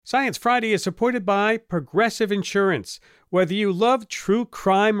Science Friday is supported by Progressive Insurance. Whether you love true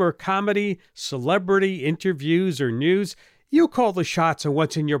crime or comedy, celebrity interviews or news, you call the shots on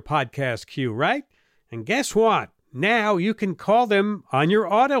what's in your podcast queue, right? And guess what? Now you can call them on your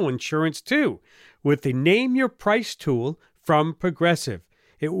auto insurance too with the Name Your Price tool from Progressive.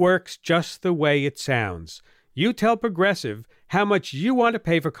 It works just the way it sounds. You tell Progressive how much you want to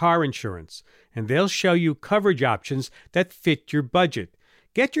pay for car insurance, and they'll show you coverage options that fit your budget.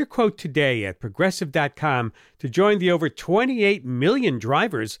 Get your quote today at Progressive.com to join the over 28 million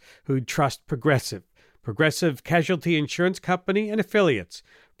drivers who trust Progressive. Progressive Casualty Insurance Company and Affiliates.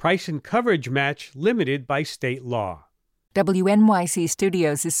 Price and coverage match limited by state law. WNYC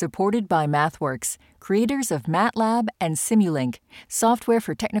Studios is supported by MathWorks, creators of MATLAB and Simulink, software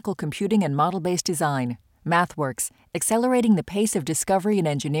for technical computing and model-based design. MathWorks, accelerating the pace of discovery in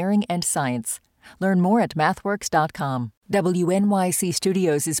engineering and science. Learn more at mathworks.com. WNYC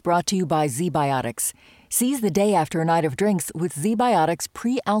Studios is brought to you by ZBiotics. Seize the day after a night of drinks with ZBiotics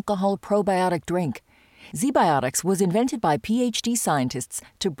pre-alcohol probiotic drink. ZBiotics was invented by PhD scientists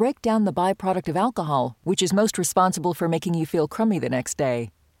to break down the byproduct of alcohol, which is most responsible for making you feel crummy the next day.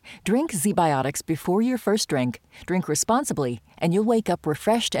 Drink ZBiotics before your first drink, drink responsibly, and you'll wake up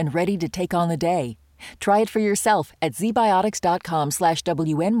refreshed and ready to take on the day. Try it for yourself at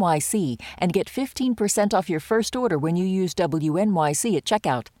zbiotics.com/WNYC and get 15% off your first order when you use WNYC at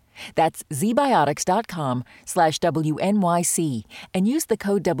checkout. That's zbiotics.com/WNYC and use the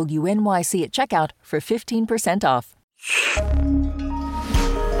code WNYC at checkout for 15% off.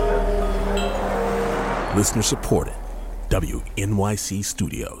 Listener supported. WNYC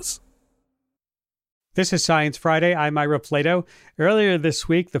Studios. This is Science Friday. I'm Ira Flato. Earlier this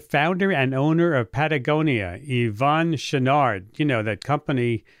week, the founder and owner of Patagonia, Yvon Chouinard, that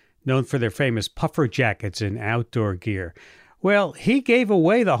company known for their famous puffer jackets and outdoor gear. Well, he gave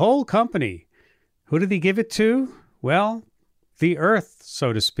away the whole company. Who did he give it to? Well, the Earth,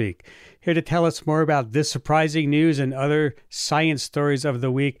 so to speak. Here to tell us more about this surprising news and other science stories of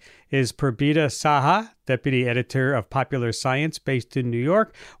the week is Purbita Saha, Deputy Editor of Popular Science based in New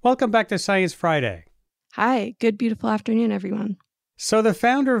York. Welcome back to Science Friday. Hi, good, beautiful afternoon, everyone. So the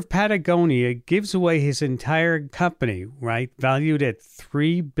founder of Patagonia gives away his entire company, right? Valued at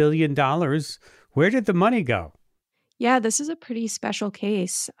 $3 billion. Where did the money go? Yeah, this is a pretty special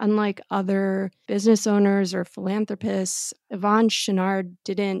case. Unlike other business owners or philanthropists, Yvon Chouinard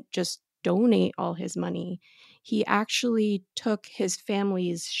didn't just donate all his money. He actually took his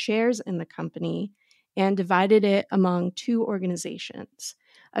family's shares in the company and divided it among two organizations.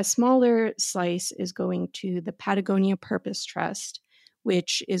 A smaller slice is going to the Patagonia Purpose Trust,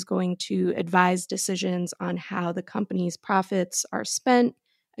 which is going to advise decisions on how the company's profits are spent,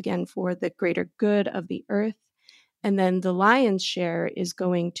 again, for the greater good of the earth. And then the lion's share is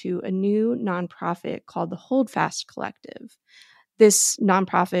going to a new nonprofit called the Holdfast Collective. This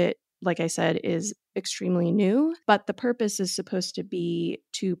nonprofit, like I said, is extremely new, but the purpose is supposed to be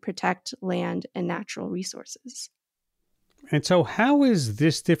to protect land and natural resources. And so how is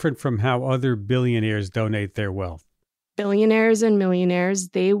this different from how other billionaires donate their wealth? Billionaires and millionaires,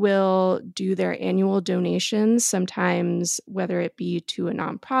 they will do their annual donations, sometimes whether it be to a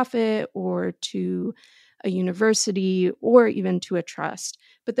nonprofit or to a university or even to a trust,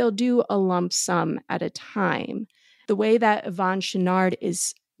 but they'll do a lump sum at a time. The way that Yvon Chouinard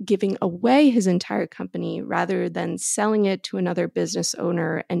is giving away his entire company rather than selling it to another business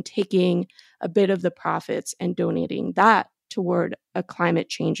owner and taking a bit of the profits and donating that toward a climate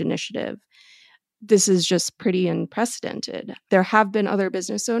change initiative. This is just pretty unprecedented. There have been other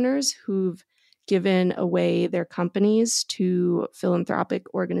business owners who've given away their companies to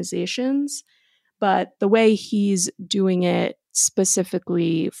philanthropic organizations, but the way he's doing it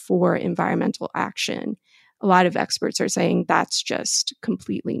specifically for environmental action, a lot of experts are saying that's just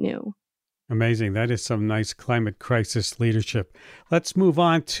completely new. Amazing. That is some nice climate crisis leadership. Let's move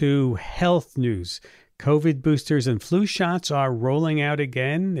on to health news. COVID boosters and flu shots are rolling out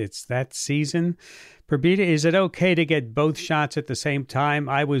again. It's that season. Purbita, is it okay to get both shots at the same time?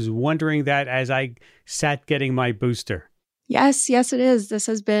 I was wondering that as I sat getting my booster. Yes, it is. This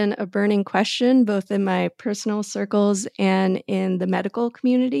has been a burning question, both in my personal circles and in the medical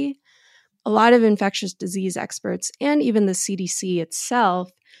community. A lot of infectious disease experts and even the CDC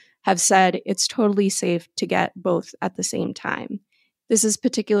itself have said it's totally safe to get both at the same time. This is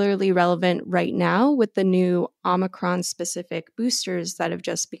particularly relevant right now with the new Omicron-specific boosters that have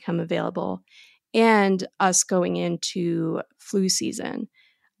just become available and us going into flu season.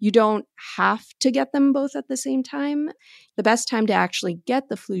 You don't have to get them both at the same time. The best time to actually get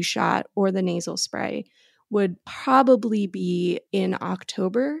the flu shot or the nasal spray would probably be in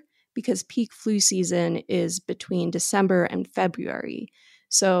October because peak flu season is between December and February.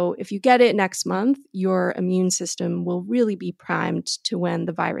 So if you get it next month, your immune system will really be primed to when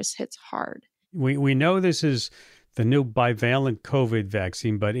the virus hits hard. We know this is the new bivalent COVID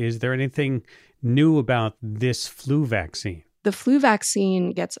vaccine, but is there anything new about this flu vaccine? The flu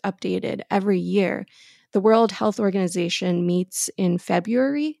vaccine gets updated every year. The World Health Organization meets in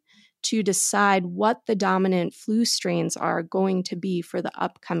February to decide what the dominant flu strains are going to be for the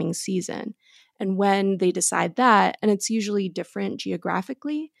upcoming season. And when they decide that, and it's usually different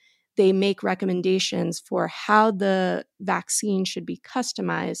geographically, they make recommendations for how the vaccine should be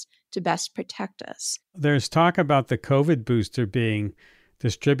customized to best protect us. There's talk about the COVID booster being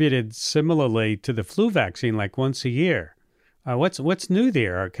distributed similarly to the flu vaccine, like once a year. What's new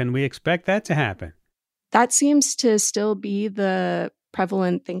there? Or can we expect that to happen? That seems to still be the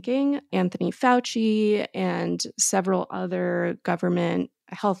prevalent thinking. Anthony Fauci and several other government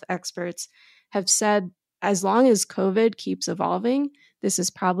health experts have said as long as COVID keeps evolving, this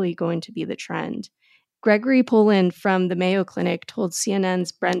is probably going to be the trend. Gregory Poland from the Mayo Clinic told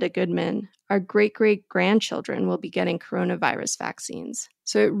CNN's Brenda Goodman, our great-great-grandchildren will be getting coronavirus vaccines.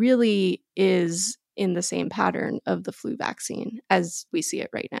 So it really is in the same pattern of the flu vaccine as we see it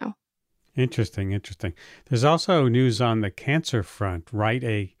right now. Interesting. There's also news on the cancer front, right?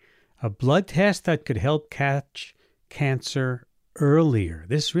 A blood test that could help catch cancer earlier.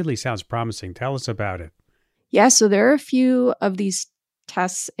 This really sounds promising. Tell us about it. Yeah, so there are a few of these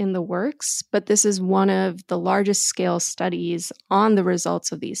tests in the works, but this is one of the largest scale studies on the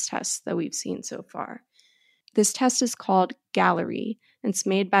results of these tests that we've seen so far. This test is called Gallery, and it's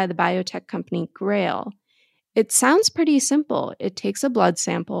made by the biotech company Grail. It sounds pretty simple. It takes a blood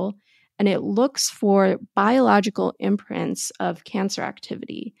sample and it looks for biological imprints of cancer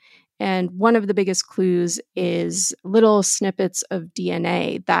activity. And one of the biggest clues is little snippets of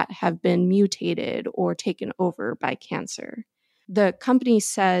DNA that have been mutated or taken over by cancer. The company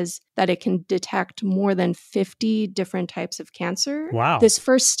says that it can detect more than 50 different types of cancer. Wow. This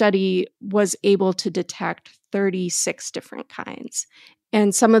first study was able to detect 36 different kinds.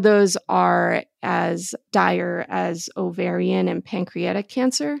 And some of those are as dire as ovarian and pancreatic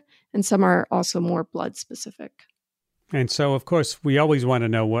cancer, and some are also more blood specific. And so, of course, we always want to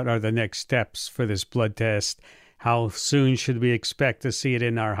know what are the next steps for this blood test. How soon should we expect to see it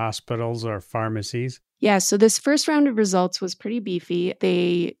in our hospitals or pharmacies? Yeah, so this first round of results was pretty beefy.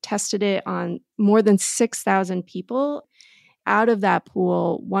 They tested it on more than 6,000 people. Out of that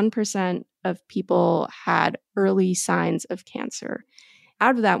pool, 1% of people had early signs of cancer.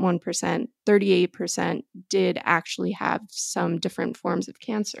 Out of that 1%, 38% did actually have some different forms of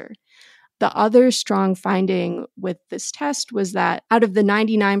cancer. The other strong finding with this test was that out of the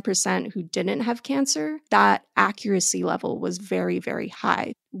 99% who didn't have cancer, that accuracy level was very, very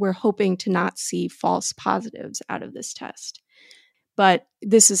high. We're hoping to not see false positives out of this test. But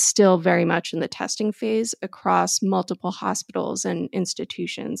this is still very much in the testing phase across multiple hospitals and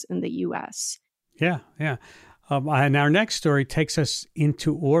institutions in the U.S. Yeah. And our next story takes us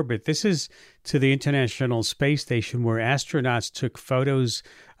into orbit. This is to the International Space Station, where astronauts took photos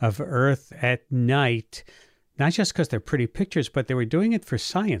of Earth at night, not just because they're pretty pictures, but they were doing it for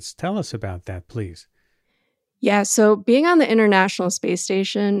science. Tell us about that, please. Yeah, so being on the International Space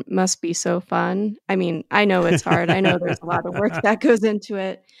Station must be so fun. I mean, I know it's hard. I know there's a lot of work that goes into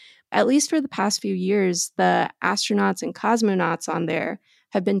it. At least for the past few years, the astronauts and cosmonauts on there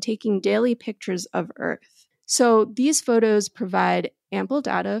have been taking daily pictures of Earth. So these photos provide ample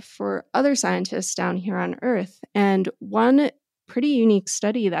data for other scientists down here on Earth. And one pretty unique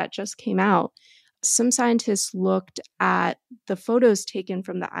study that just came out, some scientists looked at the photos taken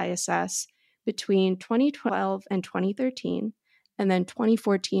from the ISS between 2012 and 2013, and then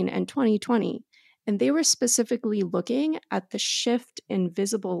 2014 and 2020. And they were specifically looking at the shift in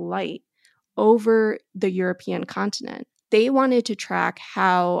visible light over the European continent. They wanted to track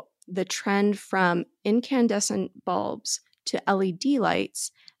how the trend from incandescent bulbs to LED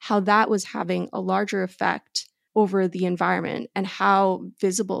lights, how that was having a larger effect over the environment and how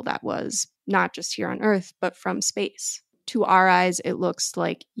visible that was, not just here on Earth, but from space. To our eyes, it looks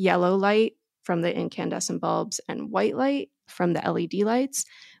like yellow light from the incandescent bulbs and white light from the LED lights.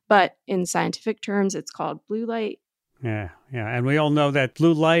 But in scientific terms, it's called blue light. Yeah. And we all know that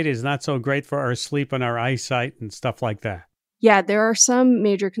blue light is not so great for our sleep and our eyesight and stuff like that. Yeah, there are some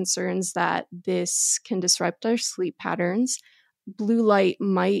major concerns that this can disrupt our sleep patterns. Blue light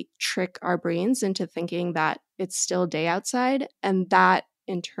might trick our brains into thinking that it's still day outside, and that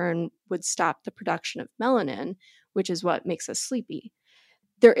in turn would stop the production of melanin, which is what makes us sleepy.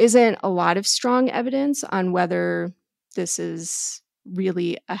 There isn't a lot of strong evidence on whether this is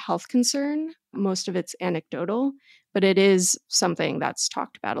really a health concern. Most of it's anecdotal, but it is something that's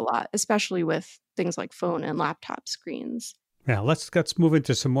talked about a lot, especially with things like phone and laptop screens. Now, let's move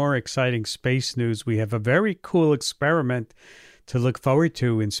into some more exciting space news. We have a very cool experiment to look forward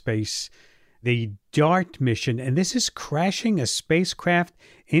to in space, the DART mission, and this is crashing a spacecraft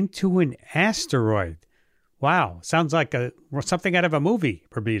into an asteroid. Wow, sounds like something out of a movie,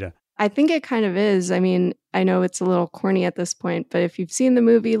 Prabita. I think it kind of is. I mean, I know it's a little corny at this point, but if you've seen the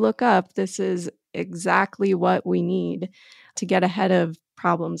movie, look up. This is exactly what we need to get ahead of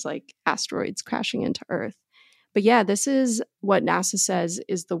problems like asteroids crashing into Earth. But yeah, this is what NASA says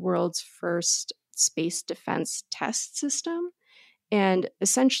is the world's first space defense test system. And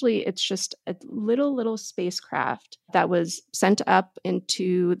essentially, it's just a little spacecraft that was sent up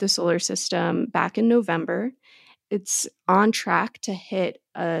into the solar system back in November. It's on track to hit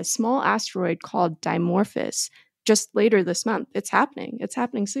a small asteroid called Dimorphos just later this month. It's happening. It's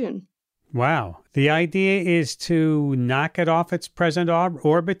happening soon. Wow. The idea is to knock it off its present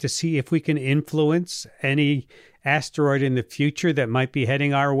orbit to see if we can influence any asteroid in the future that might be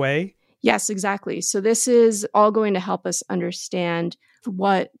heading our way? Yes, exactly. So this is all going to help us understand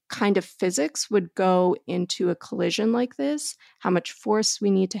what kind of physics would go into a collision like this, how much force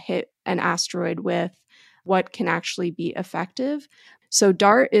we need to hit an asteroid with, what can actually be effective. So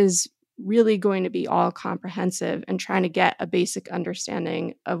DART is really going to be all comprehensive and trying to get a basic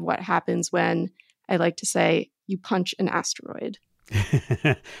understanding of what happens when, I like to say, you punch an asteroid.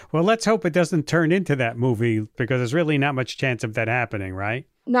 Well, let's hope it doesn't turn into that movie because there's really not much chance of that happening, right?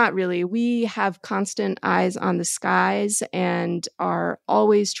 Not really. We have constant eyes on the skies and are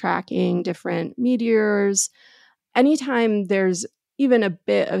always tracking different meteors. Anytime there's even a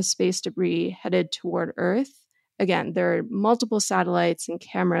bit of space debris headed toward Earth, again, there are multiple satellites and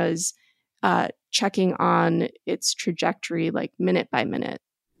cameras checking on its trajectory like minute by minute.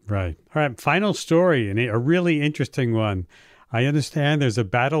 Right. All right. Final story, and a really interesting one. I understand there's a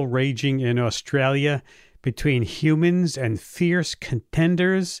battle raging in Australia between humans and fierce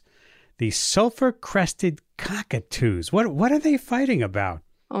contenders, the sulfur-crested cockatoos. What are they fighting about?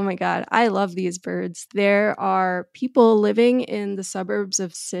 Oh my God, I love these birds. There are people living in the suburbs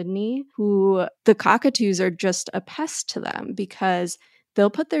of Sydney who the cockatoos are just a pest to them because they'll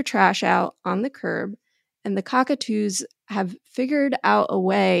put their trash out on the curb, and the cockatoos have figured out a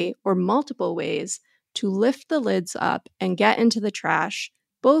way or multiple ways to lift the lids up and get into the trash,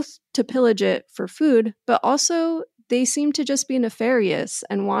 both to pillage it for food, but also they seem to just be nefarious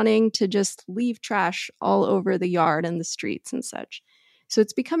and wanting to just leave trash all over the yard and the streets and such. So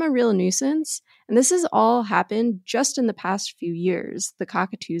it's become a real nuisance. And this has all happened just in the past few years. The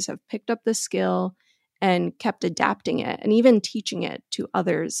cockatoos have picked up this skill and kept adapting it and even teaching it to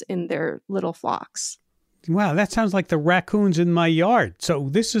others in their little flocks. Wow, that sounds like the raccoons in my yard. So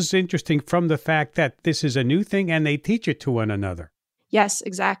this is interesting from the fact that this is a new thing and they teach it to one another. Yes,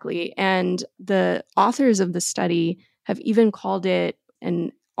 exactly. And the authors of the study have even called it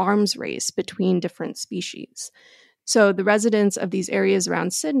an arms race between different species. So the residents of these areas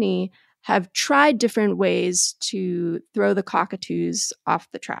around Sydney have tried different ways to throw the cockatoos off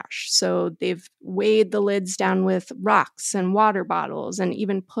the trash. So they've weighed the lids down with rocks and water bottles and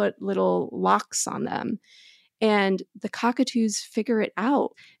even put little locks on them. And the cockatoos figure it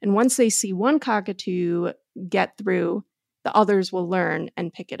out. And once they see one cockatoo get through, the others will learn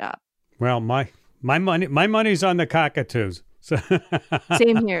and pick it up. Well, my money's on the cockatoos. So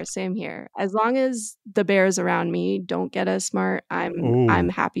Same here. As long as the bears around me don't get as smart, I'm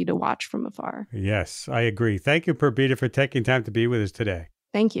happy to watch from afar. Yes, I agree. Thank you, Prabita, for taking time to be with us today.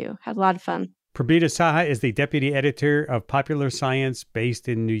 Thank you. Had a lot of fun. Prabita Saha is the deputy editor of Popular Science based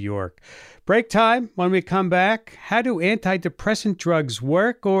in New York. Break time. When we come back, how do antidepressant drugs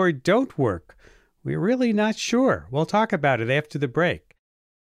work or don't work? We're really not sure. We'll talk about it after the break.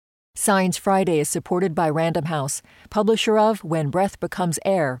 Science Friday is supported by Random House, publisher of When Breath Becomes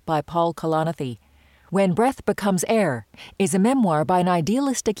Air by Paul Kalanithi. When Breath Becomes Air is a memoir by an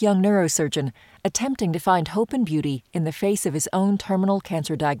idealistic young neurosurgeon attempting to find hope and beauty in the face of his own terminal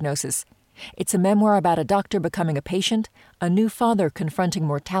cancer diagnosis. It's a memoir about a doctor becoming a patient, a new father confronting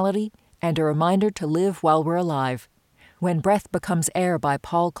mortality, and a reminder to live while we're alive. When Breath Becomes Air by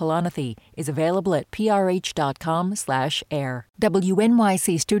Paul Kalanithi is available at prh.com/air.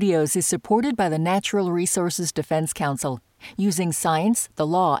 WNYC Studios is supported by the Natural Resources Defense Council. Using science, the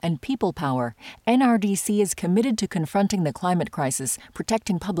law, and people power, NRDC is committed to confronting the climate crisis,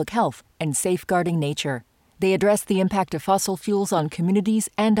 protecting public health, and safeguarding nature. They address the impact of fossil fuels on communities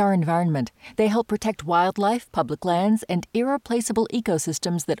and our environment. They help protect wildlife, public lands, and irreplaceable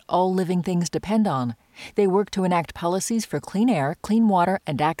ecosystems that all living things depend on. They work to enact policies for clean air, clean water,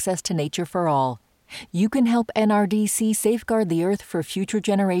 and access to nature for all. You can help NRDC safeguard the Earth for future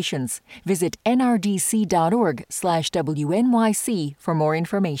generations. Visit nrdc.org/WNYC for more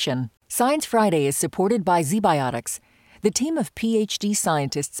information. Science Friday is supported by ZBiotics. The team of PhD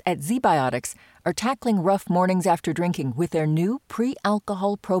scientists at ZBiotics are tackling rough mornings after drinking with their new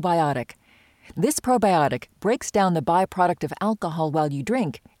pre-alcohol probiotic. This probiotic breaks down the byproduct of alcohol while you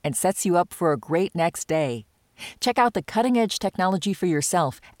drink and sets you up for a great next day. Check out the cutting-edge technology for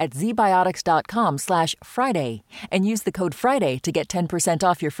yourself at zbiotics.com/Friday and use the code Friday to get 10%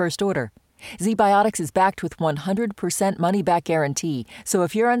 off your first order. ZBiotics is backed with 100% money-back guarantee, so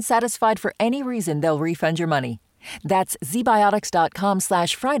if you're unsatisfied for any reason, they'll refund your money. That's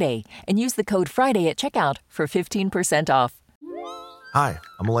zbiotics.com/Friday and use the code Friday at checkout for 15% off. Hi,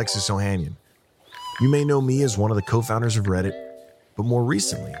 I'm Alexis Ohanian. You may know me as one of the co-founders of Reddit, but more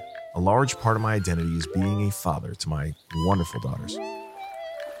recently, a large part of my identity is being a father to my wonderful daughters.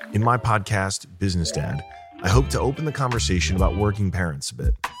 In my podcast, Business Dad, I hope to open the conversation about working parents a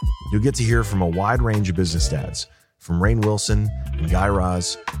bit. You'll get to hear from a wide range of business dads, from Rainn Wilson and Guy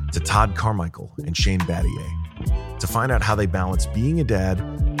Raz to Todd Carmichael and Shane Battier, to find out how they balance being a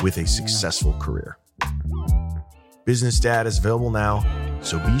dad with a successful career. Business Dad is available now,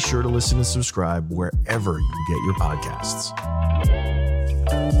 so be sure to listen and subscribe wherever you get your podcasts.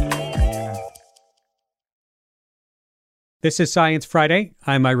 This is Science Friday.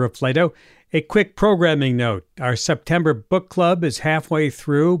 I'm Ira Flato. A quick programming note. Our September book club is halfway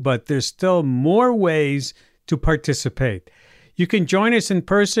through, but there's still more ways to participate. You can join us in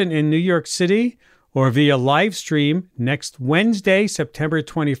person in New York City or via live stream next Wednesday, September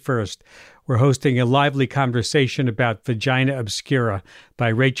 21st. We're hosting a lively conversation about Vagina Obscura by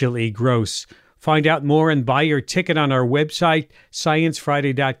Rachel E. Gross. Find out more and buy your ticket on our website,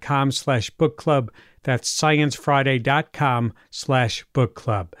 sciencefriday.com/book club. That's sciencefriday.com/book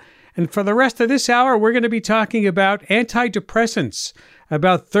club. And for the rest of this hour, we're going to be talking about antidepressants.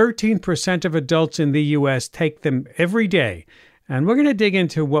 About 13% of adults in the U.S. take them every day. And we're going to dig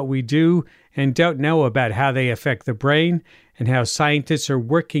into what we do and don't know about how they affect the brain and how scientists are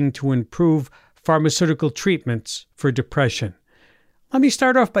working to improve pharmaceutical treatments for depression. Let me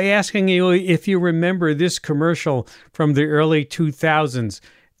start off by asking you if you remember this commercial from the early 2000s.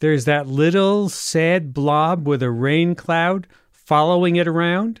 There's that little sad blob with a rain cloud following it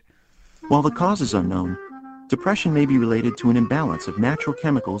around. While the cause is unknown, depression may be related to an imbalance of natural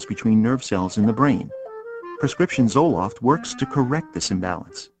chemicals between nerve cells in the brain. Prescription Zoloft works to correct this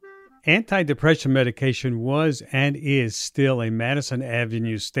imbalance. Antidepressant medication was and is still a Madison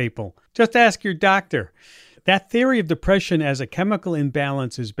Avenue staple. Just ask your doctor. That theory of depression as a chemical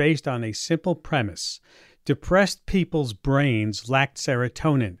imbalance is based on a simple premise. Depressed people's brains lack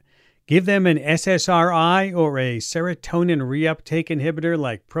serotonin. Give them an SSRI or a serotonin reuptake inhibitor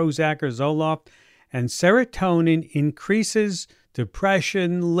like Prozac or Zoloft, and serotonin increases,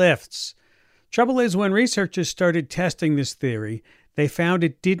 depression lifts. Trouble is, when researchers started testing this theory, they found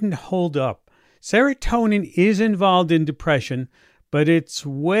it didn't hold up. Serotonin is involved in depression, but it's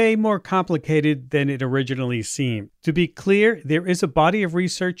way more complicated than it originally seemed. To be clear, there is a body of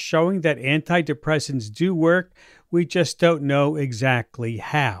research showing that antidepressants do work. We just don't know exactly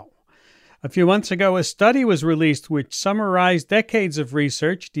how. A few months ago, a study was released which summarized decades of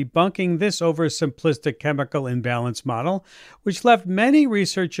research debunking this oversimplistic chemical imbalance model, which left many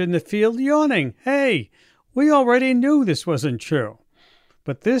researchers in the field yawning. Hey, we already knew this wasn't true.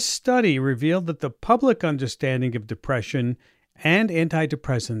 But this study revealed that the public understanding of depression and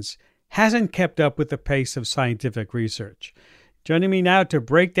antidepressants hasn't kept up with the pace of scientific research. Joining me now to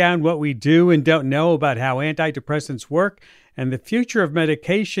break down what we do and don't know about how antidepressants work and the future of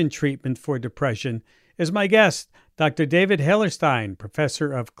medication treatment for depression is my guest, Dr. David Hellerstein,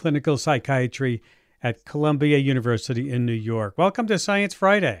 professor of clinical psychiatry at Columbia University in New York. Welcome to Science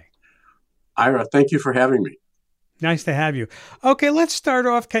Friday. Ira, thank you for having me. Nice to have you. Okay, let's start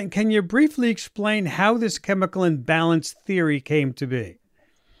off. Can you briefly explain how this chemical imbalance theory came to be?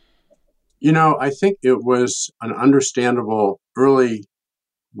 You know, I think it was an understandable early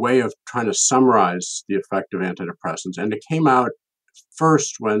way of trying to summarize the effect of antidepressants. And it came out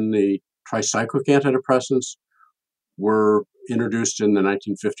first when the tricyclic antidepressants were introduced in the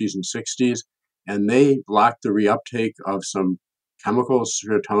 1950s and 60s, and they blocked the reuptake of some chemicals,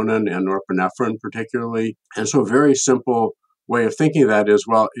 serotonin and norepinephrine particularly. And so a very simple way of thinking of that is,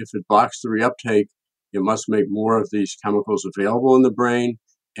 well, if it blocks the reuptake, it must make more of these chemicals available in the brain.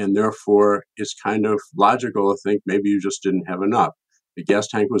 and therefore it's kind of logical to think maybe you just didn't have enough. The gas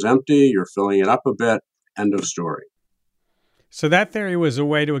tank was empty, you're filling it up a bit, end of story. So that theory was a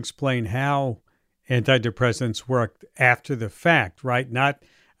way to explain how antidepressants worked after the fact, right? Not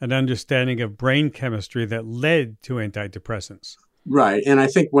an understanding of brain chemistry that led to antidepressants. Right. And I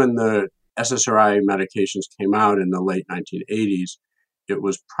think when the SSRI medications came out in the late 1980s, it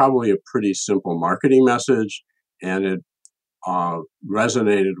was probably a pretty simple marketing message, and it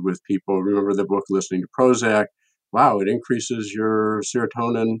resonated with people. Remember the book Listening to Prozac? Wow, it increases your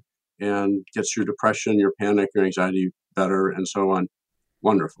serotonin and gets your depression, your panic, your anxiety better, and so on.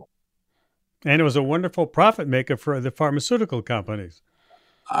 Wonderful. And it was a wonderful profit maker for the pharmaceutical companies.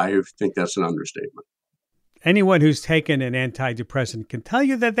 I think that's an understatement. Anyone who's taken an antidepressant can tell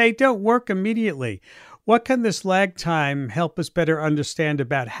you that they don't work immediately. What can this lag time help us better understand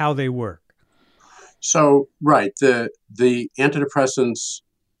about how they work? So, right, the antidepressants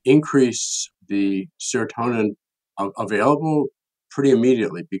increase the serotonin available pretty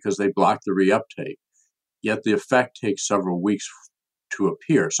immediately because they block the reuptake. Yet the effect takes several weeks to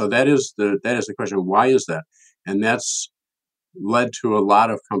appear. So that is the question. Why is that? And that's led to a lot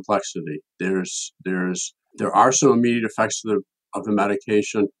of complexity. There are some immediate effects of the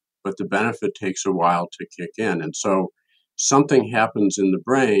medication, but the benefit takes a while to kick in. And so something happens in the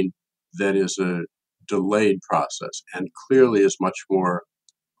brain that is a delayed process and clearly is much more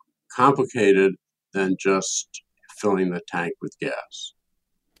complicated than just filling the tank with gas.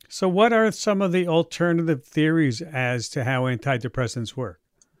 So what are some of the alternative theories as to how antidepressants work?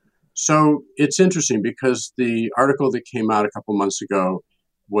 So it's interesting because the article that came out a couple months ago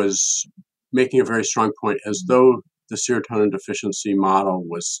was making a very strong point as though the serotonin deficiency model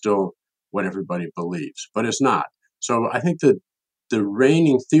was still what everybody believes, but it's not. So I think that the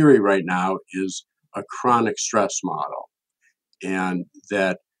reigning theory right now is a chronic stress model, and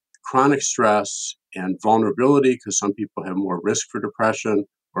that chronic stress and vulnerability, because some people have more risk for depression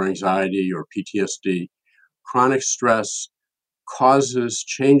or anxiety or PTSD, chronic stress causes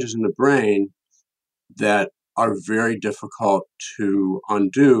changes in the brain that are very difficult to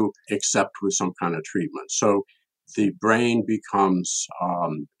undo except with some kind of treatment. So the brain becomes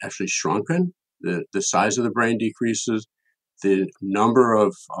actually shrunken, the size of the brain decreases, the number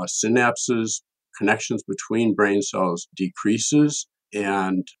of synapses, connections between brain cells decreases,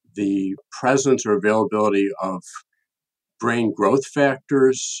 and the presence or availability of brain growth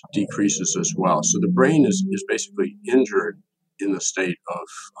factors decreases as well. So the brain is basically injured in the state of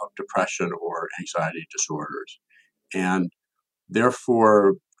depression or anxiety disorders. And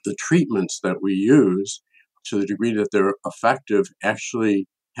therefore, the treatments that we use, to the degree that they're effective, actually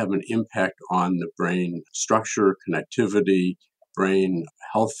have an impact on the brain structure, connectivity, brain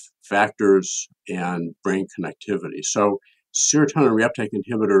health factors, and brain connectivity. So serotonin reuptake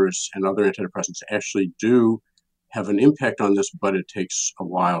inhibitors and other antidepressants actually do have an impact on this, but it takes a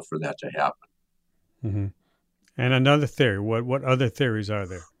while for that to happen. Mm-hmm. And another theory, what other theories are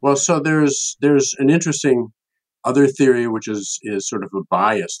there? Well, so there's an interesting other theory, which is sort of a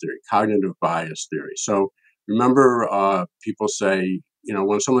bias theory, cognitive bias theory. So remember, people say,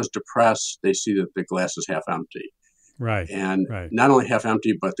 when someone's depressed, they see that the glass is half empty. Right. And right. Not only half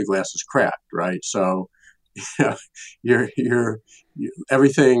empty, but the glass is cracked, right? So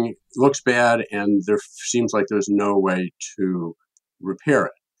everything looks bad, and there seems like there's no way to repair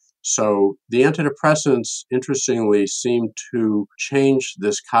it. So the antidepressants, interestingly, seem to change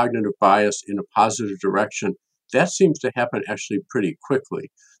this cognitive bias in a positive direction. That seems to happen actually pretty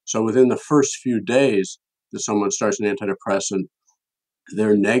quickly. So within the first few days that someone starts an antidepressant,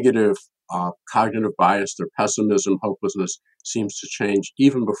 their negative cognitive bias, their pessimism, hopelessness seems to change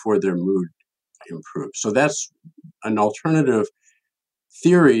even before their mood improves. So that's an alternative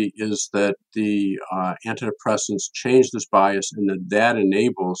theory, is that the antidepressants change this bias, and that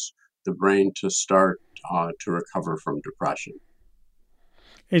enables the brain to start to recover from depression.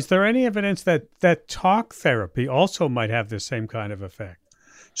 Is there any evidence that talk therapy also might have the same kind of effect?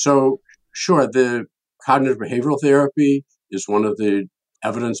 So, sure, the cognitive behavioral therapy is one of the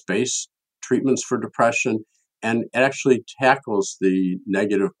evidence-based treatments for depression, and it actually tackles the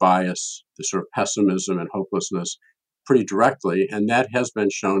negative bias, the sort of pessimism and hopelessness pretty directly, and that has been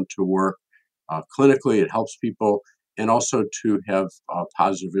shown to work clinically. It helps people, and also to have a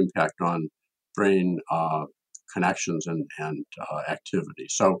positive impact on brain connections and activity.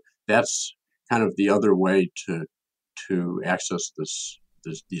 So that's kind of the other way to access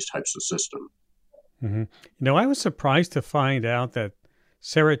these types of systems. Mm-hmm. I was surprised to find out that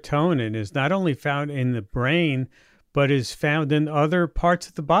serotonin is not only found in the brain, but is found in other parts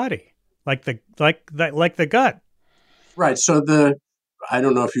of the body, like the gut. Right. So I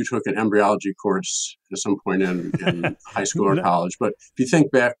don't know if you took an embryology course at some point in high school or college, but if you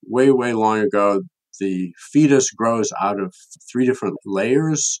think back way, way long ago, the fetus grows out of three different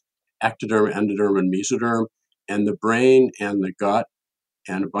layers: ectoderm, endoderm, and mesoderm. And the brain and the gut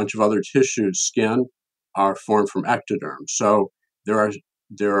and a bunch of other tissues, skin, are formed from ectoderm. So there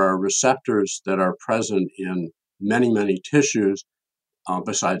are receptors that are present in many, many tissues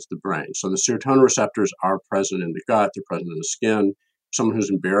besides the brain. So the serotonin receptors are present in the gut, they're present in the skin. Someone who's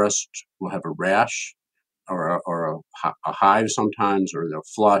embarrassed will have a rash or a hive sometimes, or they'll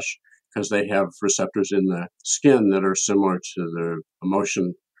flush because they have receptors in the skin that are similar to the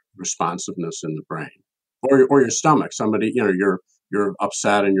emotion responsiveness in the brain. Or your stomach. Somebody, you're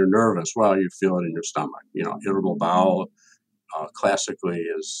upset and you're nervous. Well, you feel it in your stomach. Irritable bowel classically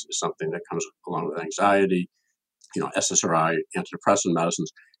is something that comes along with anxiety. SSRI, antidepressant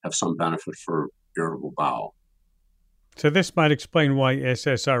medicines have some benefit for irritable bowel. So this might explain why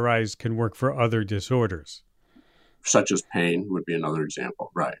SSRIs can work for other disorders. Such as pain would be another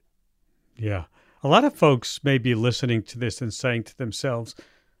example, right? Yeah. A lot of folks may be listening to this and saying to themselves,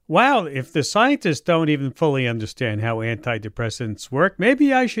 wow, if the scientists don't even fully understand how antidepressants work,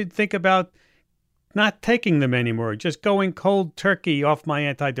 maybe I should think about not taking them anymore, just going cold turkey off my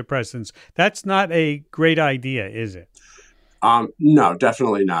antidepressants. That's not a great idea, is it? No,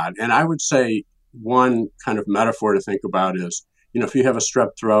 definitely not. And I would say one kind of metaphor to think about is, if you have a strep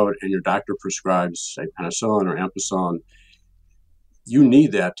throat and your doctor prescribes, say, penicillin or ampicillin, you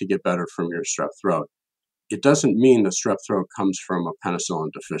need that to get better from your strep throat. It doesn't mean the strep throat comes from a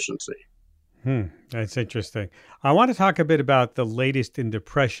penicillin deficiency. That's interesting. I want to talk a bit about the latest in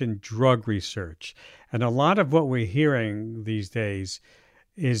depression drug research. And a lot of what we're hearing these days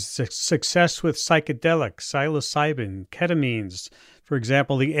is success with psychedelics, psilocybin, ketamines. For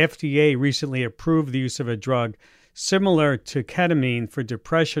example, the FDA recently approved the use of a drug similar to ketamine for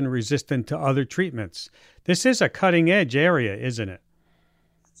depression resistant to other treatments. This is a cutting edge area, isn't it?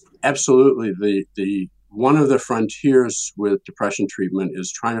 Absolutely. The one of the frontiers with depression treatment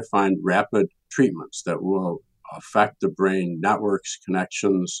is trying to find rapid treatments that will affect the brain networks,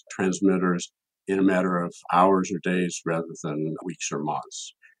 connections, transmitters in a matter of hours or days rather than weeks or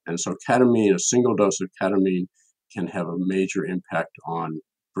months. And so ketamine, a single dose of ketamine, can have a major impact on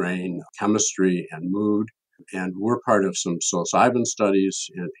brain chemistry and mood. And we're part of some psilocybin studies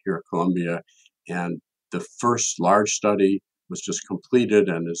here at Columbia. And the first large study was just completed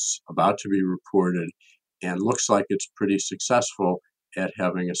and is about to be reported, and looks like it's pretty successful at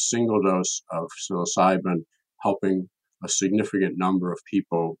having a single dose of psilocybin helping a significant number of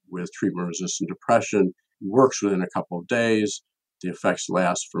people with treatment-resistant depression. Works within a couple of days. The effects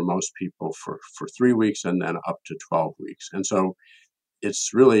last for most people for 3 weeks and then up to 12 weeks. And so it's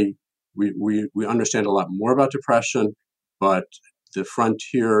really, we understand a lot more about depression, but the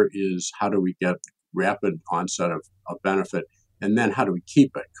frontier is how do we get rapid onset of benefit, and then how do we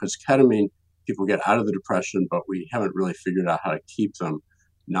keep it? Because ketamine, people get out of the depression, but we haven't really figured out how to keep them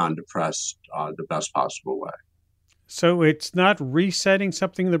non-depressed the best possible way. So it's not resetting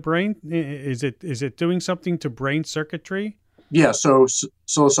something in the brain? Is it doing something to brain circuitry? Yeah, so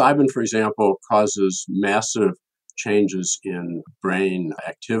psilocybin, for example, causes massive changes in brain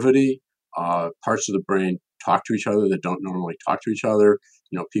activity. Parts of the brain talk to each other that don't normally talk to each other.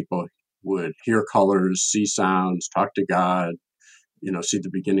 People would hear colors, see sounds, talk to God, see the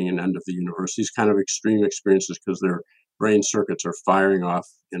beginning and end of the universe. These kind of extreme experiences because their brain circuits are firing off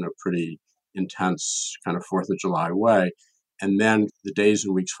in a pretty intense kind of 4th of July way. And then the days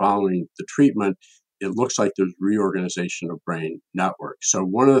and weeks following the treatment, it looks like there's reorganization of brain networks. So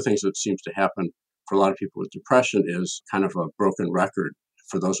one of the things that seems to happen for a lot of people with depression is kind of a broken record.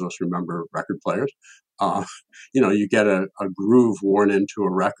 For those of us who remember record players, you get a groove worn into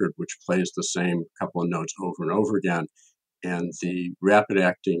a record which plays the same couple of notes over and over again. And the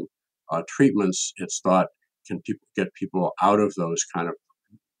rapid-acting treatments, it's thought, can get people out of those kind of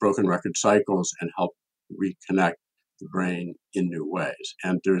broken record cycles and help reconnect the brain in new ways.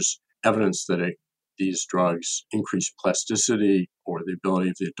 And there's evidence that these drugs increase plasticity or the ability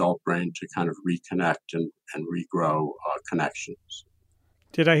of the adult brain to kind of reconnect and regrow connections.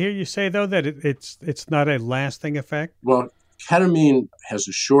 Did I hear you say, though, that it's not a lasting effect? Well, ketamine has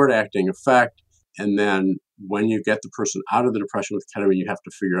a short-acting effect, and then when you get the person out of the depression with ketamine, you have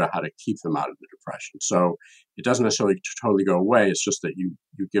to figure out how to keep them out of the depression. So it doesn't necessarily totally go away. It's just that you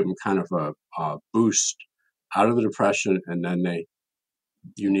give them kind of a boost out of the depression, and then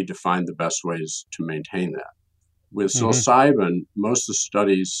you need to find the best ways to maintain that. With psilocybin, most of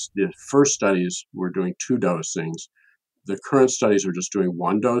the first studies were doing 2 dosings. The current studies are just doing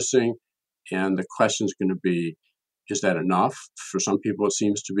 1 dosing, and the question is going to be, is that enough? For some people, it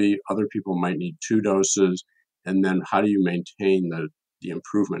seems to be. Other people might need 2 doses. And then how do you maintain the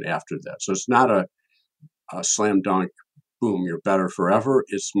improvement after that? So it's not a slam dunk, boom, you're better forever.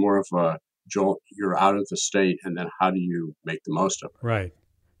 It's more of a jolt, you're out of the state, and then how do you make the most of it? Right.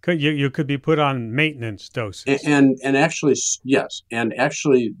 You could be put on maintenance doses. And actually, yes. And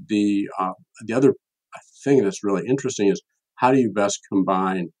actually, the other thing that's really interesting is how do you best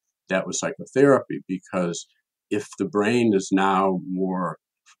combine that with psychotherapy? Because if the brain is now more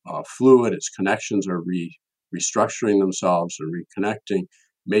fluid, its connections are restructuring themselves and reconnecting,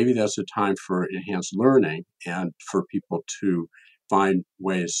 maybe that's a time for enhanced learning and for people to find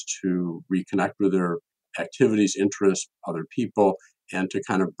ways to reconnect with their activities, interests, other people, and to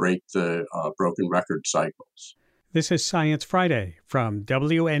kind of break the broken record cycles. This is Science Friday from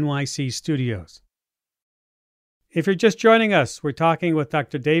WNYC Studios. If you're just joining us, we're talking with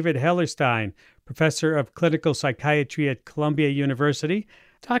Dr. David Hellerstein, professor of clinical psychiatry at Columbia University,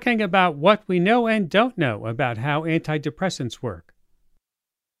 talking about what we know and don't know about how antidepressants work.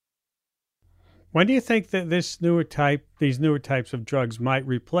 When do you think that these newer types of drugs might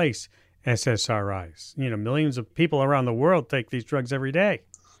replace SSRIs? Millions of people around the world take these drugs every day.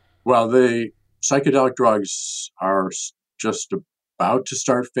 Well, the psychedelic drugs are just about to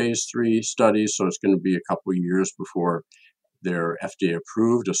start phase 3 studies, so it's going to be a couple of years before they're FDA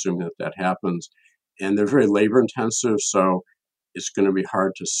approved, assuming that happens. And they're very labor intensive, so it's going to be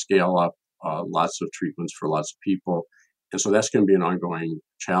hard to scale up lots of treatments for lots of people. And so that's going to be an ongoing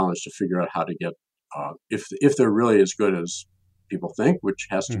challenge to figure out how to get, if they're really as good as people think, which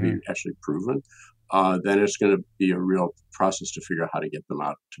has to be actually proven, then it's going to be a real process to figure out how to get them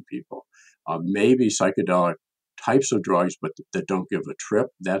out to people. Maybe psychedelic types of drugs, but that don't give a trip.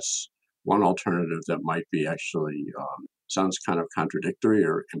 That's one alternative that might be actually, sounds kind of contradictory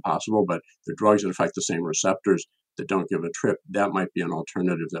or impossible, but the drugs that affect the same receptors that don't give a trip, that might be an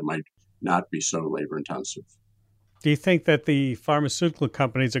alternative that might not be so labor intensive. Do you think that the pharmaceutical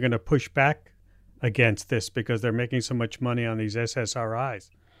companies are going to push back against this because they're making so much money on these SSRIs?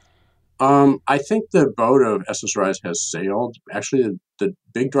 I think the boat of SSRIs has sailed. Actually, the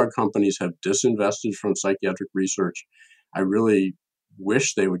big drug companies have disinvested from psychiatric research. I really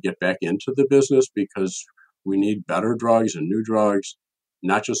wish they would get back into the business because we need better drugs and new drugs,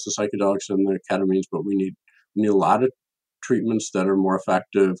 not just the psychedelics and the ketamines, but we need a lot of treatments that are more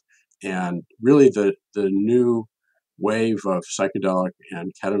effective. And really the new wave of psychedelic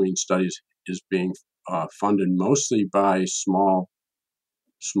and ketamine studies is being funded mostly by small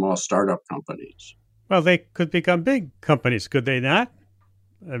startup companies. Well, they could become big companies, could they not?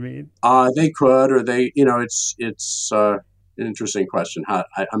 I mean, they could, or they, it's an interesting question.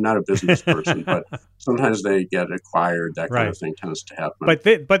 I'm not a business person, but sometimes they get acquired. That kind of thing tends to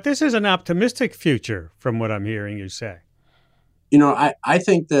happen. But this is an optimistic future, from what I'm hearing you say. I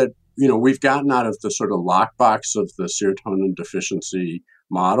think that we've gotten out of the sort of lockbox of the serotonin deficiency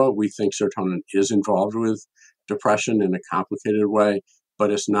model. We think serotonin is involved with depression in a complicated way. But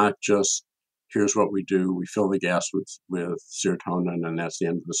it's not just, here's what we do. We fill the gas with serotonin, and that's the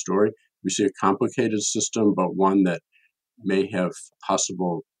end of the story. We see a complicated system, but one that may have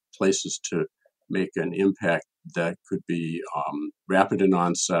possible places to make an impact that could be rapid in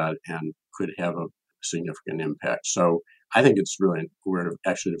onset and could have a significant impact. So I think we're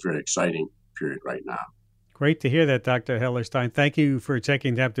actually in a very exciting period right now. Great to hear that, Dr. Hellerstein. Thank you for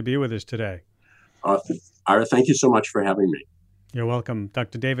taking time to be with us today. Ira, thank you so much for having me. You're welcome.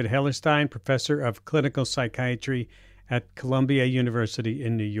 Dr. David Hellerstein, professor of clinical psychiatry at Columbia University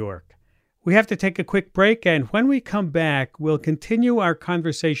in New York. We have to take a quick break, and when we come back, we'll continue our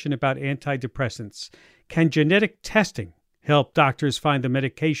conversation about antidepressants. Can genetic testing help doctors find the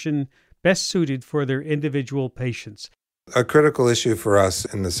medication best suited for their individual patients? A critical issue for us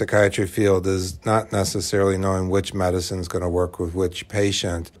in the psychiatry field is not necessarily knowing which medicine is going to work with which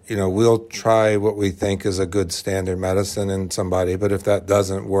patient. We'll try what we think is a good standard medicine in somebody, but if that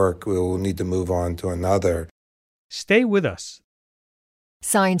doesn't work, we'll need to move on to another. Stay with us.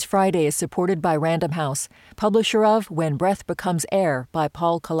 Science Friday is supported by Random House, publisher of When Breath Becomes Air by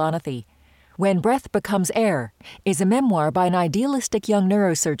Paul Kalanithi. When Breath Becomes Air is a memoir by an idealistic young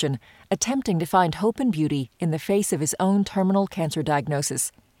neurosurgeon attempting to find hope and beauty in the face of his own terminal cancer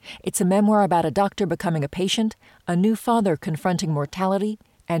diagnosis. It's a memoir about a doctor becoming a patient, a new father confronting mortality,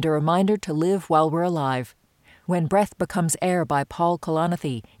 and a reminder to live while we're alive. When Breath Becomes Air by Paul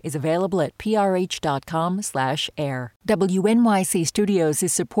Kalanithi is available at prh.com/air. WNYC Studios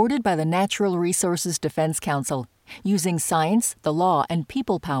is supported by the Natural Resources Defense Council. Using science, the law, and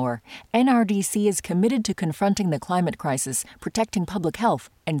people power, NRDC is committed to confronting the climate crisis, protecting public health,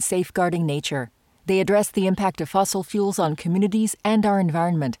 and safeguarding nature. They address the impact of fossil fuels on communities and our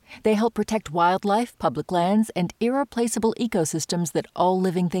environment. They help protect wildlife, public lands, and irreplaceable ecosystems that all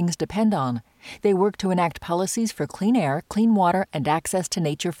living things depend on. They work to enact policies for clean air, clean water, and access to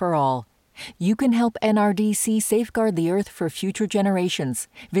nature for all. You can help NRDC safeguard the Earth for future generations.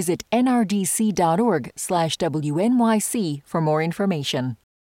 Visit nrdc.org/WNYC for more information.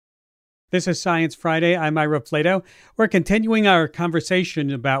 This is Science Friday. I'm Ira Flato. We're continuing our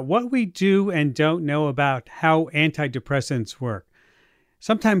conversation about what we do and don't know about how antidepressants work.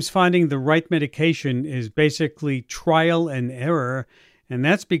 Sometimes finding the right medication is basically trial and error, and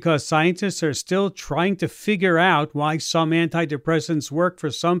that's because scientists are still trying to figure out why some antidepressants work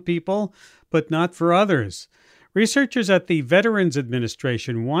for some people, but not for others. Researchers at the Veterans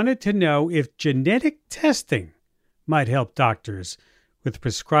Administration wanted to know if genetic testing might help doctors with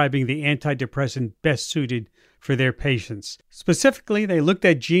prescribing the antidepressant best suited for their patients. Specifically, they looked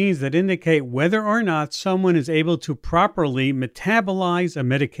at genes that indicate whether or not someone is able to properly metabolize a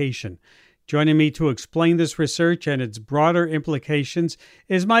medication. Joining me to explain this research and its broader implications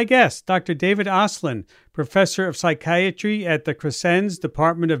is my guest, Dr. David Oslin, professor of psychiatry at the Crescens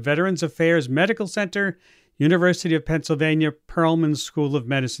Department of Veterans Affairs Medical Center, University of Pennsylvania Perelman School of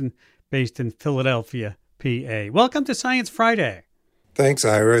Medicine, based in Philadelphia, PA. Welcome to Science Friday. Thanks,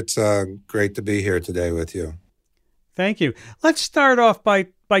 Ira. It's great to be here today with you. Thank you. Let's start off by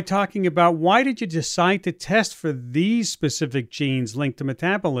talking about why did you decide to test for these specific genes linked to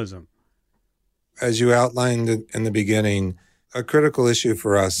metabolism? As you outlined in the beginning, a critical issue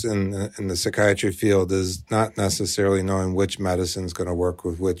for us in the psychiatry field is not necessarily knowing which medicine is going to work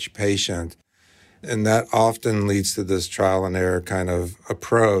with which patient. And that often leads to this trial and error kind of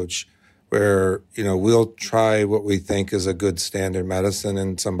approach where, we'll try what we think is a good standard medicine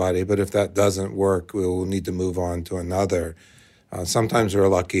in somebody, but if that doesn't work, we'll need to move on to another. Sometimes we're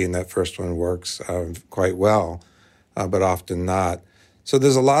lucky and that first one works quite well, but often not. So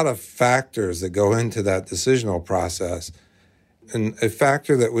there's a lot of factors that go into that decisional process. And a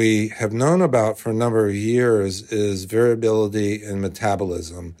factor that we have known about for a number of years is variability in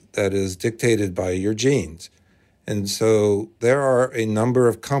metabolism that is dictated by your genes. And so there are a number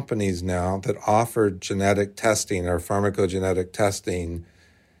of companies now that offer genetic testing or pharmacogenetic testing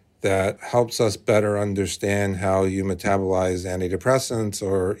that helps us better understand how you metabolize antidepressants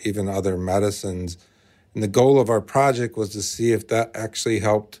or even other medicines. And the goal of our project was to see if that actually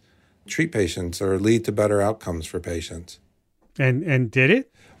helped treat patients or lead to better outcomes for patients. And did it?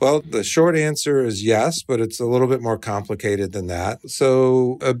 Well, the short answer is yes, but it's a little bit more complicated than that.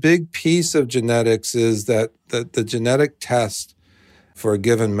 So a big piece of genetics is that the genetic test for a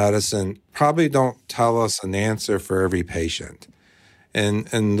given medicine probably don't tell us an answer for every patient.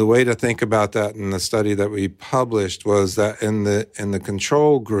 And the way to think about that in the study that we published was that in the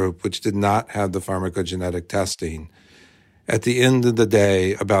control group, which did not have the pharmacogenetic testing, at the end of the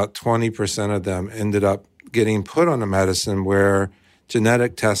day, about 20% of them ended up getting put on a medicine where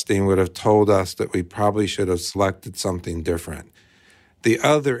genetic testing would have told us that we probably should have selected something different. The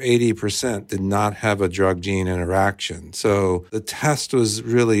other 80% did not have a drug-gene interaction. So the test was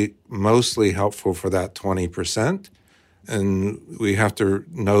really mostly helpful for that 20%. And we have to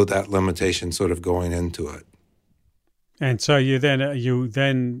know that limitation sort of going into it. And so you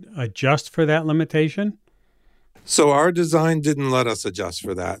then adjust for that limitation? So our design didn't let us adjust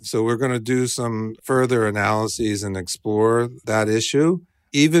for that. So we're going to do some further analyses and explore that issue,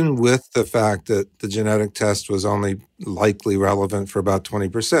 even with the fact that the genetic test was only likely relevant for about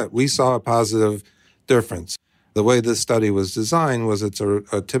 20%. We saw a positive difference. The way this study was designed was it's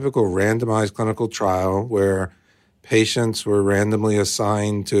a typical randomized clinical trial where patients were randomly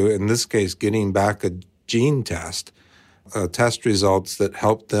assigned to, in this case, getting back a gene test results that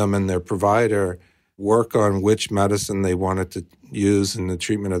helped them and their provider work on which medicine they wanted to use in the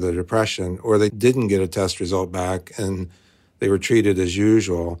treatment of their depression, or they didn't get a test result back and they were treated as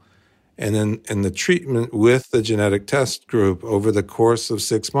usual. And then in the treatment with the genetic test group over the course of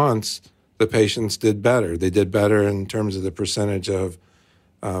 6 months, the patients did better. They did better in terms of the percentage of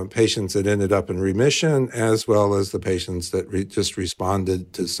patients that ended up in remission, as well as the patients that just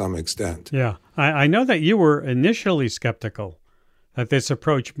responded to some extent. Yeah. I know that you were initially skeptical that this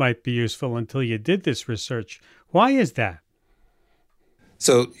approach might be useful until you did this research. Why is that?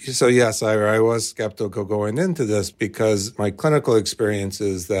 So yes, I was skeptical going into this because my clinical experience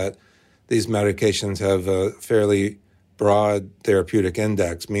is that these medications have a fairly broad therapeutic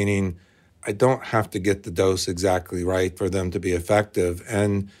index, meaning I don't have to get the dose exactly right for them to be effective.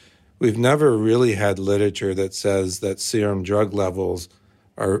 And we've never really had literature that says that serum drug levels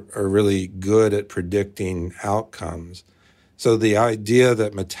are really good at predicting outcomes. So the idea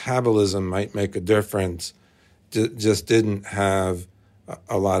that metabolism might make a difference just didn't have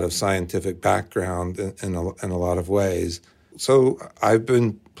a lot of scientific background in a lot of ways. So I've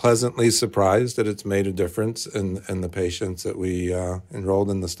been pleasantly surprised that it's made a difference in the patients that we enrolled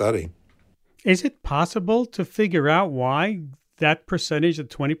in the study. Is it possible to figure out why that percentage of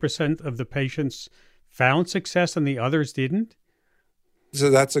 20% of the patients found success and the others didn't? So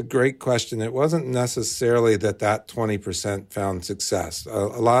that's a great question. It wasn't necessarily that 20% found success.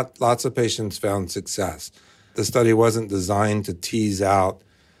 Lots of patients found success. The study wasn't designed to tease out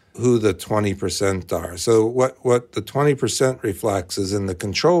who the 20% are. So what the 20% reflects is in the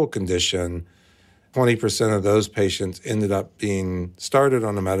control condition, 20% of those patients ended up being started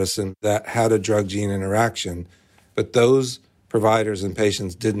on a medicine that had a drug-gene interaction, but those providers and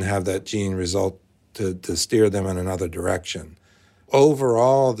patients didn't have that gene result to steer them in another direction.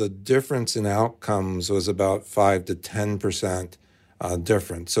 Overall, the difference in outcomes was about 5 to 10%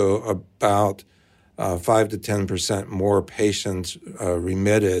 difference. So about 5 to 10% more patients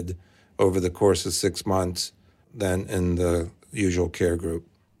remitted over the course of 6 months than in the usual care group.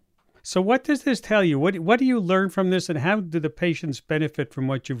 So what does this tell you? What do you learn from this, and how do the patients benefit from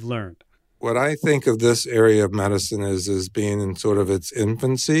what you've learned? What I think of this area of medicine is being in sort of its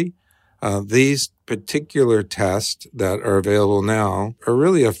infancy. These particular tests that are available now are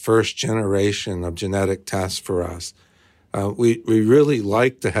really a first generation of genetic tests for us. We really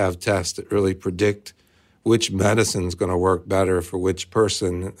like to have tests that really predict which medicine is going to work better for which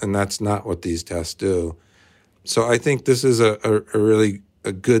person, and that's not what these tests do. So I think this is a really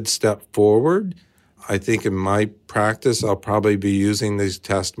good step forward. I think in my practice, I'll probably be using these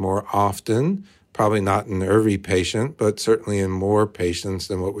tests more often, probably not in every patient, but certainly in more patients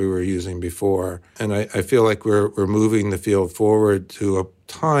than what we were using before. And I feel like we're moving the field forward to a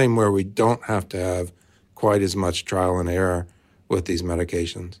time where we don't have to have quite as much trial and error with these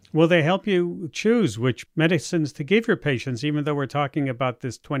medications. Will they help you choose which medicines to give your patients, even though we're talking about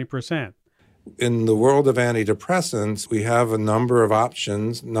this 20%? In the world of antidepressants, we have a number of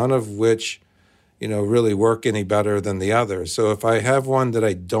options, none of which really work any better than the other. So if I have one that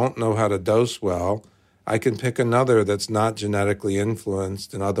I don't know how to dose well, I can pick another that's not genetically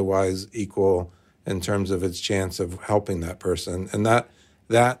influenced and otherwise equal in terms of its chance of helping that person. And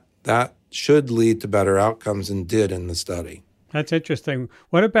that should lead to better outcomes and did in the study. That's interesting.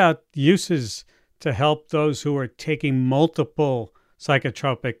 What about uses to help those who are taking multiple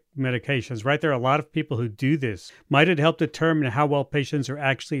psychotropic medications, right? There are a lot of people who do this. Might it help determine how well patients are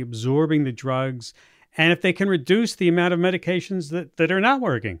actually absorbing the drugs and if they can reduce the amount of medications that are not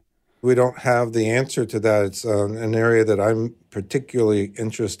working? We don't have the answer to that. It's an area that I'm particularly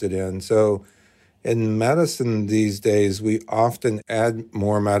interested in. So in medicine these days, we often add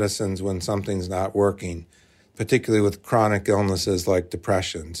more medicines when something's not working, particularly with chronic illnesses like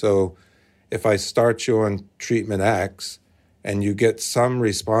depression. So if I start you on treatment X, and you get some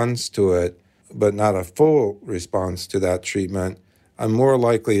response to it, but not a full response to that treatment, I'm more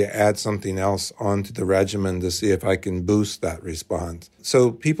likely to add something else onto the regimen to see if I can boost that response.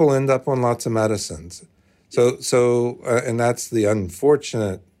 So people end up on lots of medicines. And that's the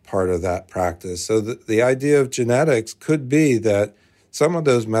unfortunate part of that practice. So the idea of genetics could be that some of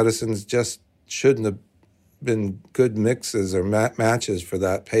those medicines just shouldn't have been good mixes or matches for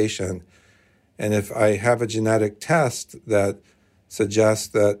that patient. And if I have a genetic test that suggests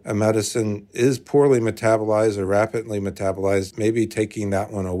that a medicine is poorly metabolized or rapidly metabolized, maybe taking that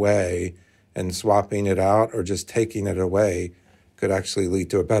one away and swapping it out or just taking it away could actually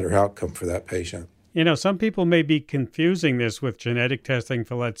lead to a better outcome for that patient. Some people may be confusing this with genetic testing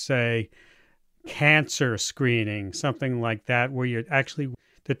for, let's say, cancer screening, something like that, where you're actually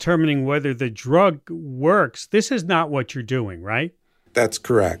determining whether the drug works. This is not what you're doing, right? That's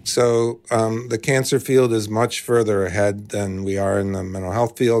correct. So the cancer field is much further ahead than we are in the mental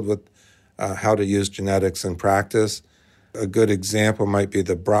health field with how to use genetics in practice. A good example might be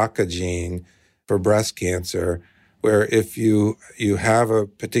the BRCA gene for breast cancer, where if you have a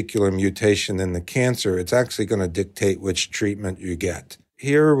particular mutation in the cancer, it's actually going to dictate which treatment you get.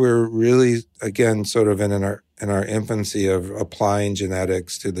 Here we're really, again, sort of in our infancy of applying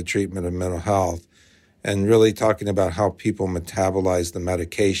genetics to the treatment of mental health, and really talking about how people metabolize the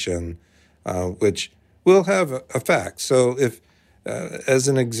medication, which will have effects. So if, as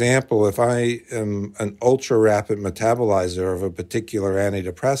an example, if I am an ultra-rapid metabolizer of a particular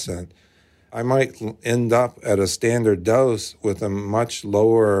antidepressant, I might end up at a standard dose with a much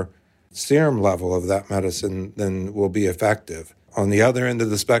lower serum level of that medicine than will be effective. On the other end of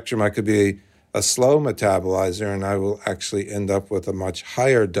the spectrum, I could be a slow metabolizer, and I will actually end up with a much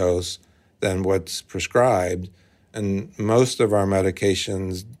higher dose than what's prescribed, And most of our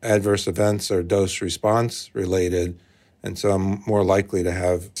medications, adverse events are dose response related. And so I'm more likely to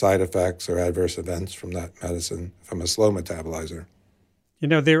have side effects or adverse events from that medicine from a slow metabolizer.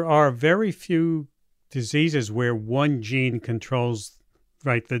 There are very few diseases where one gene controls,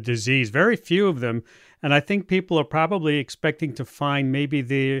 right, the disease. Very few of them. And I think people are probably expecting to find maybe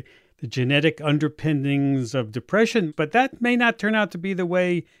the genetic underpinnings of depression, but that may not turn out to be the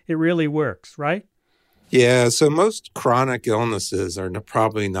way it really works, right? Yeah, so most chronic illnesses are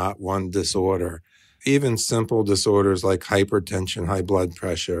probably not one disorder. Even simple disorders like hypertension, high blood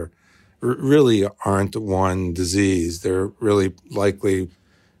pressure, really aren't one disease. They're really likely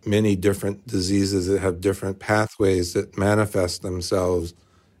many different diseases that have different pathways that manifest themselves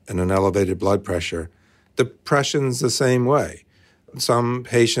in an elevated blood pressure. Depression's the same way. Some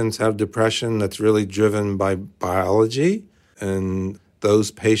patients have depression that's really driven by biology, and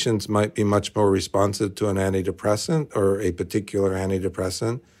those patients might be much more responsive to an antidepressant or a particular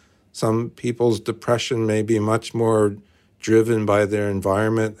antidepressant. Some people's depression may be much more driven by their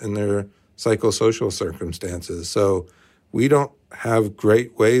environment and their psychosocial circumstances. So we don't have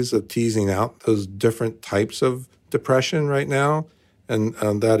great ways of teasing out those different types of depression right now, and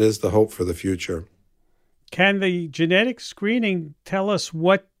that is the hope for the future. Can the genetic screening tell us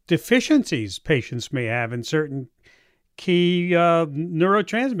what deficiencies patients may have in certain key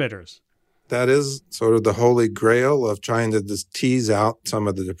neurotransmitters? That is sort of the holy grail of trying to just tease out some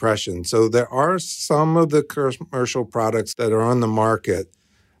of the depression. So there are some of the commercial products that are on the market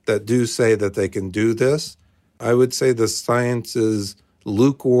that do say that they can do this. I would say the science is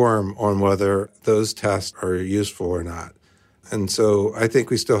lukewarm on whether those tests are useful or not. And so I think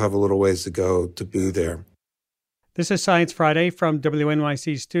we still have a little ways to go to be there. This is Science Friday from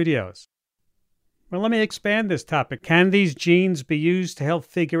WNYC Studios. Well, let me expand this topic. Can these genes be used to help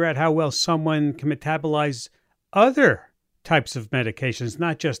figure out how well someone can metabolize other types of medications,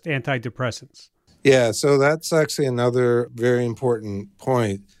 not just antidepressants? Yeah, so that's actually another very important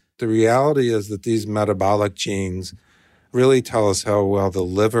point. The reality is that these metabolic genes really tell us how well the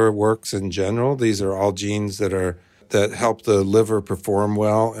liver works in general. These are all genes that help the liver perform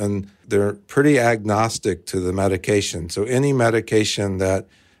well, and they're pretty agnostic to the medication. So any medication that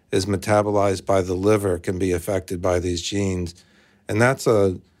is metabolized by the liver can be affected by these genes. And that's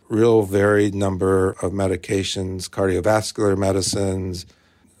a real varied number of medications, cardiovascular medicines,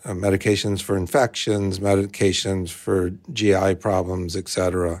 medications for infections, medications for GI problems,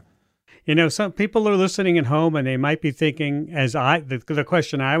 etc. Some people are listening at home and they might be thinking, the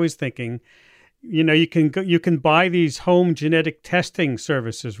question I was thinking, you can buy these home genetic testing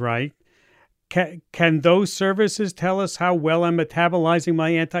services, right? Can those services tell us how well I'm metabolizing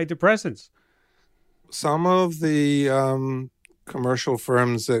my antidepressants? Some of the commercial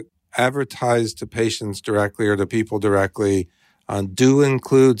firms that advertise to patients directly or to people directly do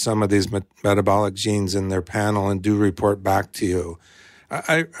include some of these metabolic genes in their panel and do report back to you.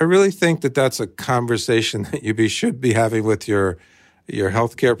 I really think that that's a conversation that you should be having with your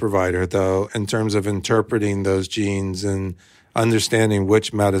healthcare provider, though, in terms of interpreting those genes and understanding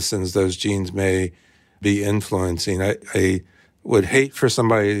which medicines those genes may be influencing. I would hate for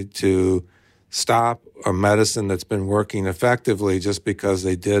somebody to stop a medicine that's been working effectively just because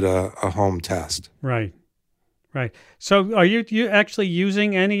they did a home test. Right. So are you actually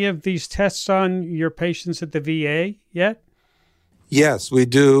using any of these tests on your patients at the VA yet? Yes, we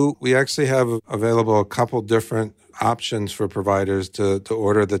do. We actually have available a couple different options for providers to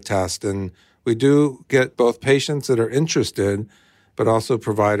order the test. And we do get both patients that are interested, but also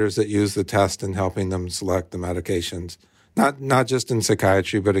providers that use the test in helping them select the medications. Not just in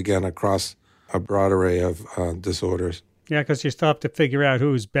psychiatry, but again, across a broad array of disorders. Yeah, because you still have to figure out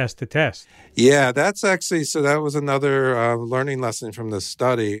who's best to test. Yeah, that was another learning lesson from this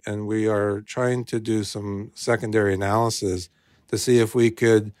study. And we are trying to do some secondary analysis to see if we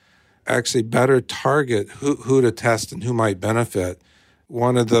could actually better target who to test and who might benefit.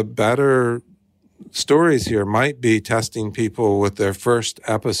 One of the better stories here might be testing people with their first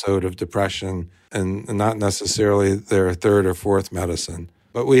episode of depression and not necessarily their third or fourth medicine.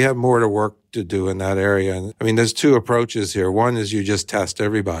 But we have more to work to do in that area. I mean, there's two approaches here. One is you just test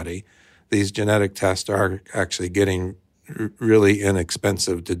everybody. These genetic tests are actually getting really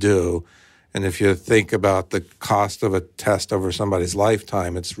inexpensive to do. And if you think about the cost of a test over somebody's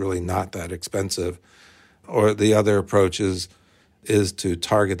lifetime, it's really not that expensive. Or the other approach is to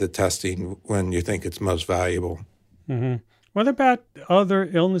target the testing when you think it's most valuable. Mm-hmm. What about other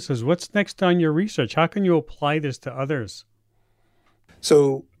illnesses? What's next on your research? How can you apply this to others?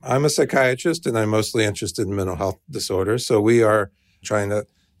 So I'm a psychiatrist, and I'm mostly interested in mental health disorders. So we are trying to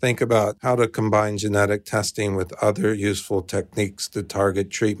think about how to combine genetic testing with other useful techniques to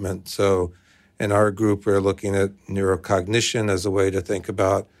target treatment. So in our group, we're looking at neurocognition as a way to think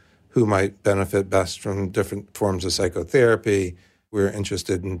about who might benefit best from different forms of psychotherapy. We're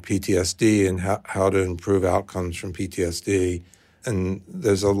interested in PTSD and how to improve outcomes from PTSD. And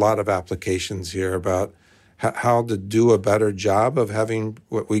there's a lot of applications here about how to do a better job of having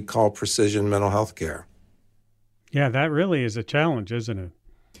what we call precision mental health care. Yeah, that really is a challenge, isn't it?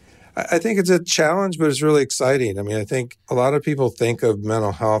 I think it's a challenge, but it's really exciting. I mean, I think a lot of people think of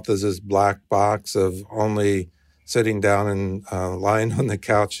mental health as this black box of only sitting down and lying on the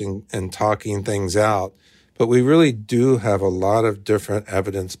couch and talking things out. But we really do have a lot of different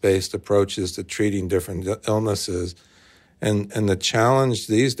evidence-based approaches to treating different illnesses. And the challenge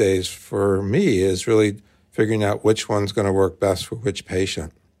these days for me is really figuring out which one's going to work best for which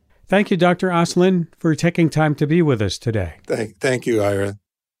patient. Thank you, Dr. Oslin, for taking time to be with us today. Thank you, Ira.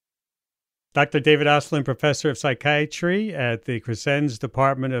 Dr. David Oslin, Professor of Psychiatry at the Crescens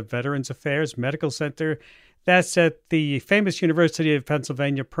Department of Veterans Affairs Medical Center. That's at the famous University of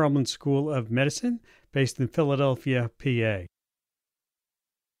Pennsylvania Perelman School of Medicine, based in Philadelphia, PA.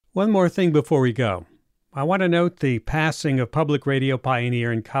 One more thing before we go. I want to note the passing of public radio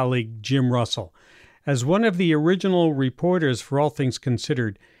pioneer and colleague Jim Russell. As one of the original reporters for All Things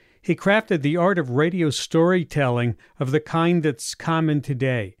Considered, he crafted the art of radio storytelling of the kind that's common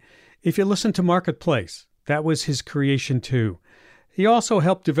today. If you listen to Marketplace, that was his creation too. He also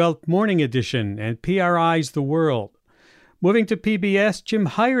helped develop Morning Edition and PRI's The World. Moving to PBS, Jim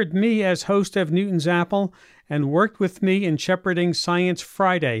hired me as host of Newton's Apple and worked with me in shepherding Science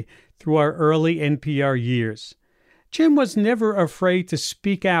Friday through our early NPR years. Jim was never afraid to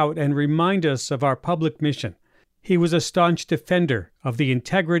speak out and remind us of our public mission. He was a staunch defender of the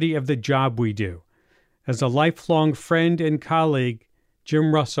integrity of the job we do. As a lifelong friend and colleague,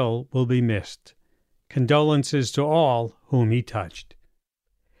 Jim Russell will be missed. Condolences to all whom he touched.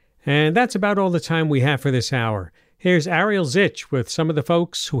 And that's about all the time we have for this hour. Here's Ariel Zitch with some of the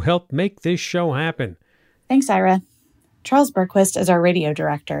folks who helped make this show happen. Thanks, Ira. Charles Berquist is our radio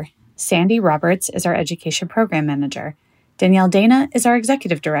director. Sandy Roberts is our education program manager. Danielle Dana is our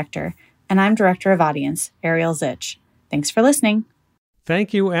executive director. And I'm director of audience, Ariel Zitch. Thanks for listening.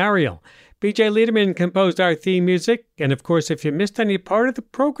 Thank you, Ariel. BJ Liederman composed our theme music. And of course, if you missed any part of the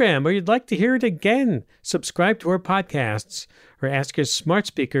program or you'd like to hear it again, subscribe to our podcasts or ask your smart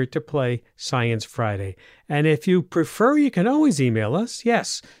speaker to play Science Friday. And if you prefer, you can always email us.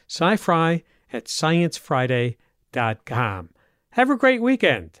 Yes, scifry@sciencefriday.com. Have a great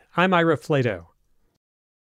weekend. I'm Ira Flato.